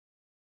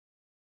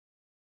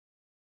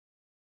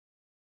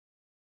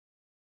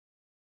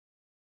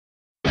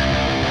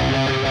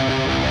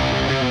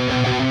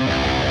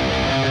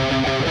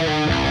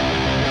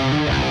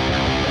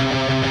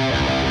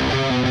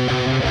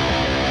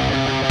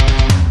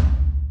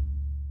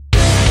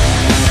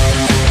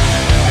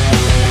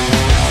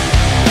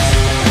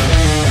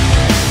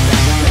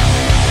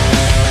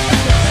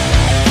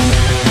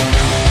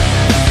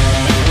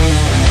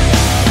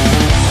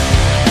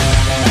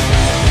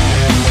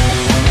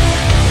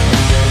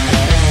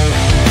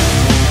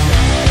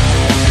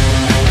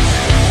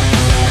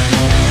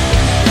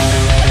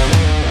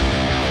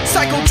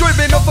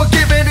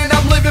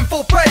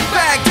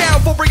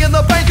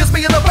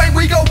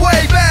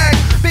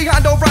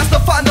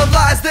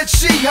that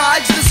she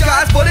hides,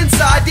 disguised, but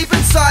inside, deep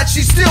inside,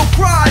 she still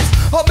cries.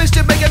 Her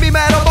mischief making me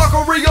mad, a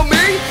mockery of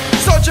me.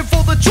 Searching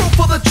for the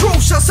truth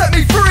shall set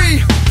me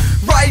free.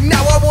 Right now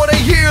I wanna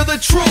hear the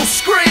truth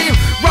scream.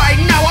 Right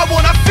now I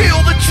wanna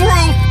feel the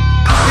truth.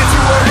 Into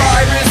her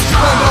iris,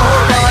 under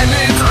her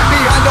eyelids,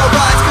 behind her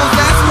eyes, cause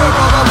that's where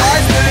all the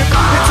lies live.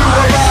 Into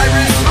her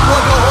iris,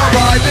 under her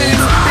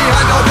eyelids,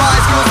 behind her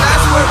eyes, cause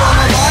that's where all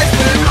the lies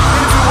live.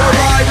 Into her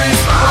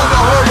iris,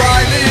 under her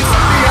eyelids,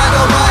 behind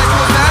her eyes,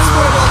 cause that's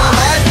where all the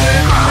lies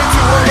live.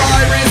 Into her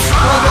iris,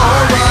 under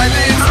her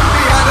eyelids,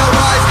 behind her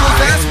eyes, cause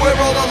that's where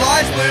all the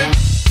lies live.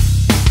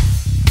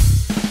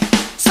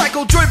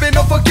 Cycle driven,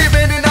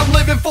 unforgiven, and I'm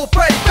living for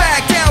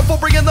payback. Down for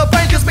bringing the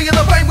pain, cause me and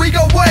the pain, we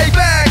go way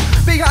back.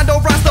 Behind her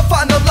eyes to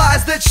find the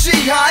lies that she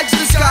hides,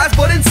 disguised,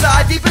 but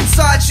inside, deep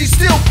inside, she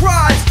still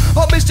cries.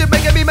 Her mischief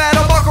making me mad,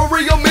 a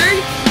mockery of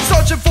me.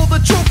 Searching for the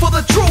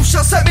truth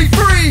shall set me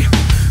free.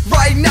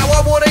 Right now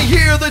I wanna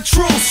hear the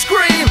truth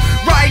scream.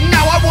 Right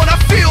now I wanna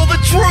feel the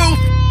truth.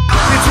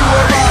 Into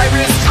her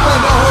iris,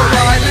 under her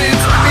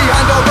eyelids,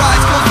 behind her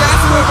eyes, cause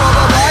that's where all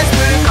the lies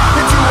live.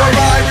 Into her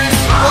iris,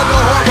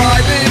 under her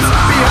eyelids,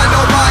 behind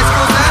her eyes,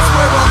 cause that's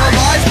where all the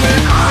lies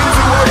live.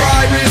 Into her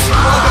iris,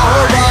 under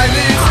her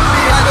eyelids,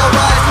 behind her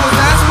eyes, cause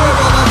that's where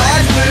all the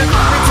lies live.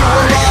 Into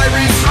her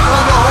iris,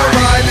 under her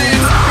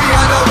eyelids,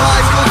 behind her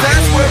eyes, cause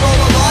that's where all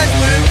the lies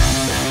live.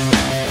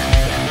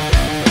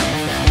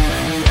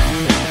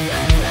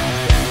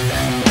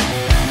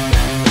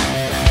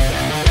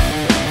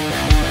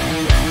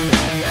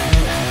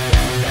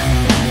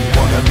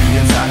 Wanna be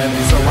inside of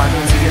me, so I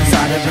can see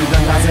inside of you. The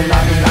lies and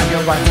lie behind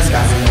your right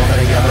disguise, and all that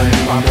I ever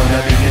knew. I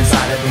wanna be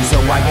inside of me, so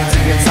I can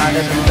see inside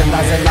of you.